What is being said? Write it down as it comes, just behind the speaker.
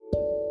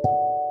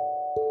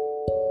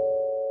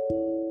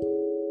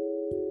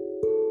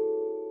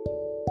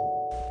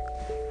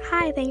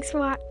Hi, thanks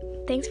for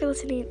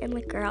listening,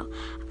 Inlet Girl.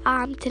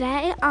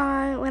 Today,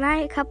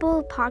 a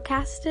couple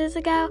podcasts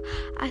ago,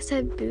 I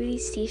saw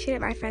Booty's t-shirt.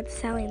 My friend's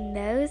selling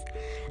those.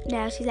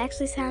 No, she's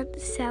actually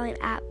selling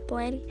at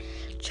Blank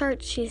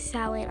Church. She's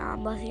selling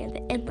mostly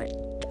the Inlet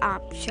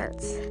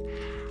shirts.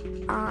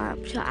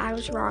 So I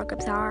was wrong. I'm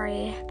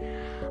sorry.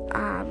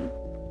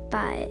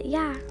 But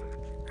yeah,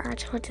 I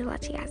just wanted to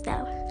let you guys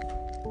know.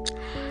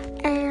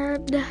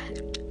 And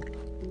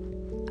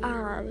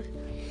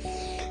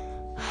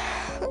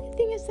I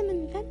think there's some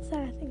events that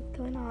I think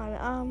going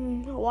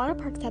on. Water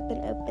parks have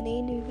been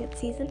opening. You get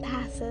season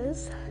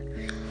passes.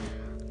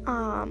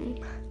 And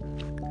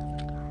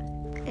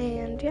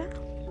yeah,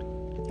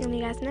 and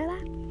you guys know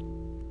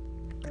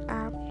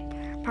that.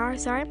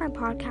 Sorry, my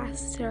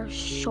podcasts are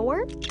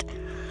short,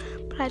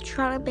 but I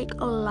try to make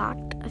a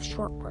lot of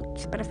short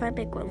ones. But if I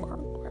make one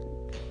long one,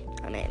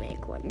 I may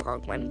make one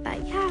long one.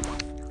 But yeah,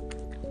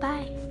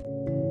 bye.